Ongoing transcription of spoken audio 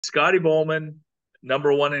Scotty Bowman,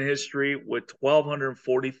 number one in history with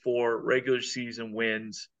 1,244 regular season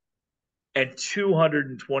wins and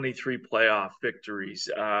 223 playoff victories.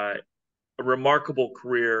 A remarkable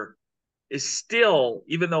career. Is still,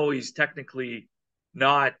 even though he's technically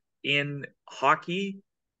not in hockey,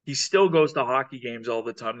 he still goes to hockey games all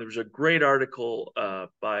the time. There was a great article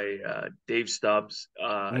by Dave Stubbs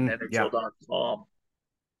on Yeah. NHL.com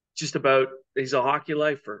just about he's a hockey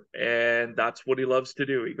lifer, and that's what he loves to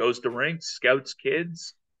do. He goes to rinks, scouts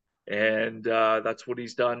kids, and that's what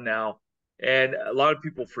he's done now. And a lot of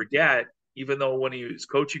people forget, even though when his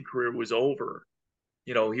coaching career was over,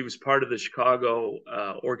 he was part of the Chicago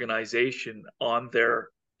organization on their,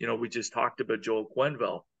 we just talked about Joel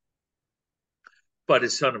Quenneville, but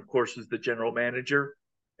his son, of course, was the general manager.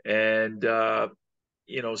 And,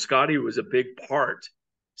 Scotty was a big part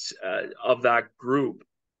of that group,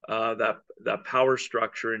 that power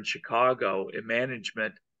structure in Chicago in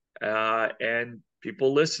management. And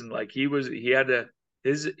people listen, like he had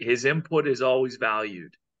his input is always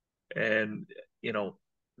valued. And,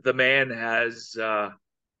 the man has,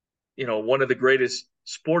 one of the greatest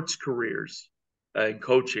sports careers in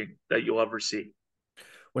coaching that you'll ever see.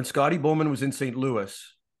 When Scotty Bowman was in St. Louis,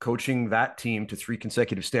 coaching that team to 3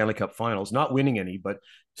 consecutive Stanley Cup finals, not winning any, but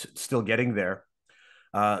still getting there,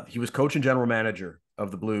 he was coach and general manager of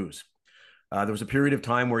the Blues. There was a period of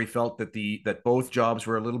time where he felt that both jobs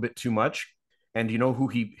were a little bit too much. And you know who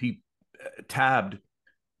he tabbed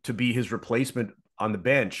to be his replacement on the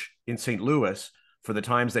bench in St. Louis for the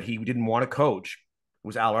times that he didn't want to coach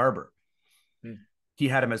was Al Arbor. Hmm. He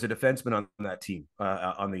had him as a defenseman on that team,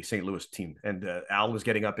 on the St. Louis team. And Al was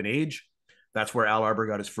getting up in age. That's where Al Arbor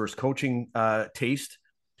got his first coaching taste.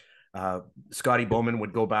 Scotty Bowman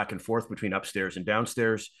would go back and forth between upstairs and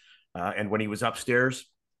downstairs. And when he was upstairs,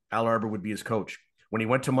 Al Arbor would be his coach. When he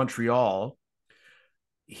went to Montreal,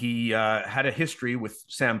 he had a history with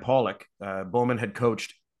Sam Pollock. Bowman had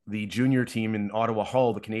coached the junior team in Ottawa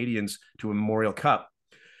Hull, the Canadians, to a Memorial Cup.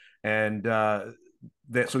 And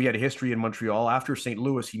so he had a history in Montreal. After St.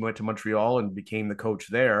 Louis, he went to Montreal and became the coach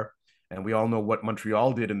there. And we all know what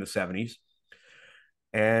Montreal did in the 70s.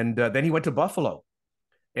 And then he went to Buffalo.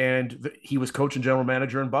 And he was coach and general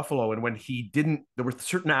manager in Buffalo. And when he didn't, there were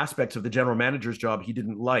certain aspects of the general manager's job he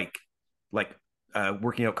didn't like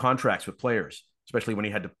working out contracts with players, especially when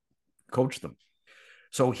he had to coach them.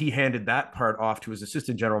 So he handed that part off to his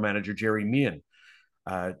assistant general manager, Jerry Meehan.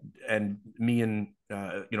 And Meehan,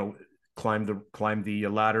 climbed the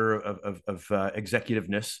ladder of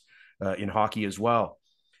executiveness in hockey as well.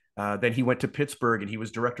 Then he went to Pittsburgh and he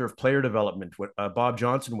was director of player development. Bob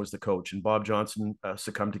Johnson was the coach, and Bob Johnson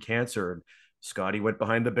succumbed to cancer. And Scotty went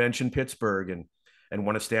behind the bench in Pittsburgh and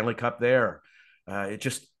won a Stanley Cup there. It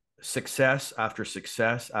just success after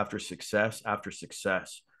success after success after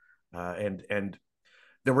success. And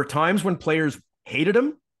there were times when players hated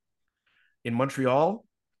him. In Montreal,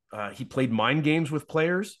 he played mind games with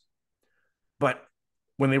players. But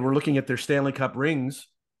when they were looking at their Stanley Cup rings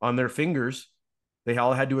on their fingers, they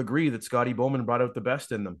all had to agree that Scotty Bowman brought out the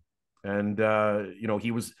best in them. And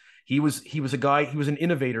he was a guy. He was an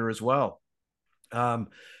innovator as well.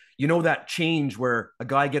 That change where a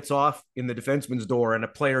guy gets off in the defenseman's door and a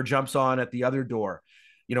player jumps on at the other door,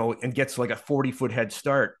 and gets like a 40-foot head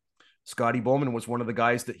start. Scotty Bowman was one of the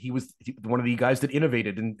guys that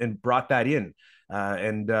innovated and brought that in.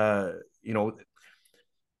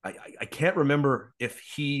 I can't remember if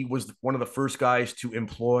he was one of the first guys to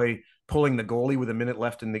employ pulling the goalie with a minute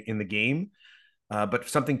left in the game, but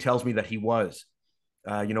something tells me that he was.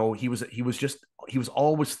 He was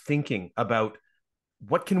always thinking about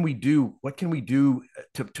what can we do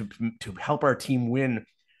to help our team win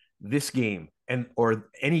this game or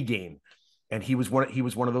any game. And he was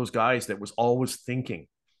one of those guys that was always thinking,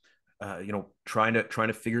 trying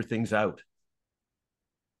to figure things out.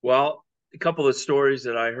 Well, a couple of stories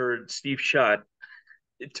that I heard, Steve Shutt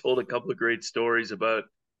told a couple of great stories about,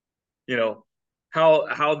 you know,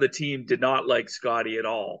 how the team did not like Scotty at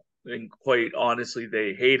all. And quite honestly,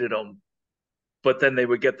 they hated him. But then they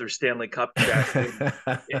would get their Stanley Cup check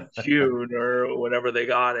in June or whenever they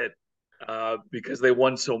got it, because they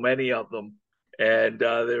won so many of them, and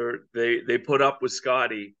they put up with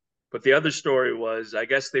Scotty. But the other story was, I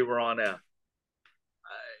guess they were on a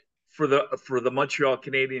for the Montreal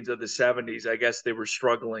Canadiens of the 70s. I guess they were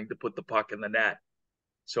struggling to put the puck in the net.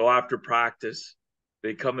 So after practice,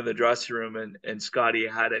 they come in the dressing room and Scotty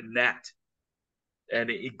had a net, and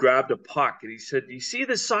he grabbed a puck and he said, "Do you see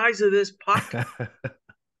the size of this puck?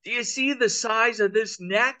 Do you see the size of this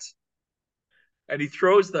net?" And he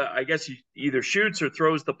throws I guess he either shoots or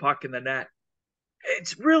throws the puck in the net.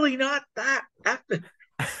 It's really not that epic.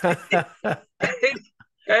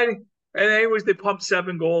 and anyways, they pumped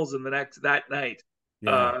 7 goals in that night.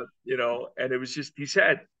 Yeah. And it was just, he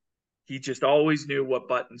said he just always knew what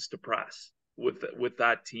buttons to press with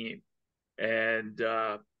that team. And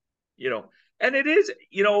you know, and it is,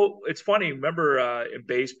 it's funny. Remember in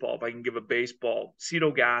baseball, if I can give a baseball,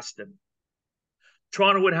 Cito Gaston,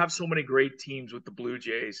 Toronto would have so many great teams with the Blue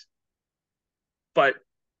Jays, but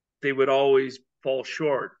they would always fall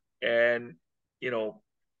short. And you know,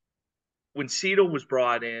 when Cito was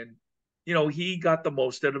brought in, he got the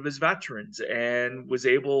most out of his veterans and was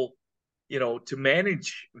able, to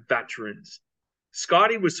manage veterans.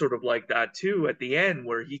 Scotty was sort of like that too at the end,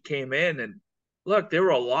 where he came in and look, there were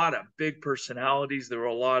a lot of big personalities, there were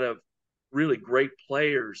a lot of really great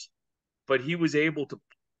players, but he was able to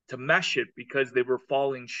mesh it because they were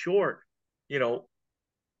falling short. You know,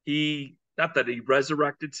 he not that he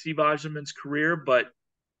resurrected Steve Eisenman's career, but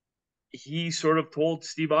he sort of told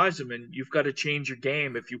Steve Eisenman, you've got to change your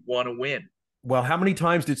game if you want to win. Well, how many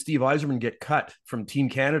times did Steve Eiserman get cut from Team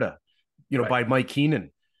Canada, Right. by Mike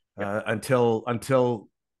Keenan, Yeah. until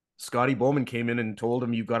Scotty Bowman came in and told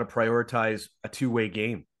him you've got to prioritize a two-way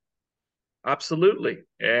game. Absolutely.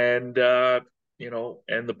 And, and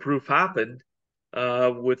the proof happened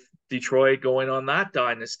with Detroit going on that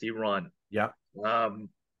dynasty run, Yeah.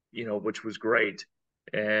 which was great.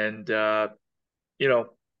 And,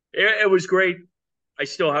 it was great. I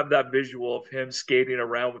still have that visual of him skating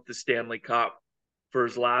around with the Stanley Cup for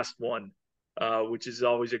his last one, which is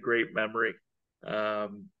always a great memory.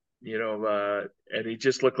 And he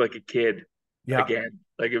just looked like a kid Yeah. again.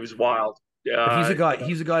 Like it was wild. But he's a guy. You know,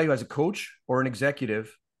 He's a guy who, as a coach or an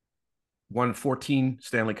executive, won 14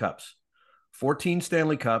 Stanley Cups. 14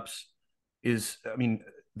 Stanley Cups is, I mean,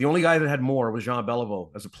 the only guy that had more was Jean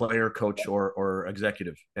Beliveau as a player, coach, or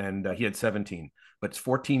executive, and he had 17. But it's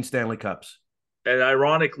 14 Stanley Cups. and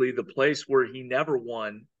ironically, the place where he never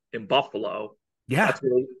won in Buffalo, Yeah.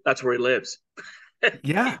 that's where he lives.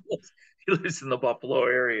 Yeah. He lives in the Buffalo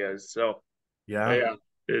area. So Yeah.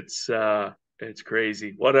 yeah, it's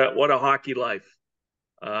crazy. What a hockey life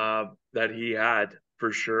that he had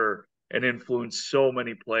for sure, and influenced so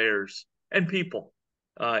many players and people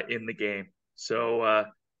in the game. So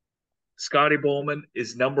Scotty Bowman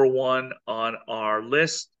is number one on our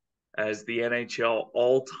list as the NHL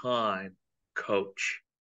all-time coach.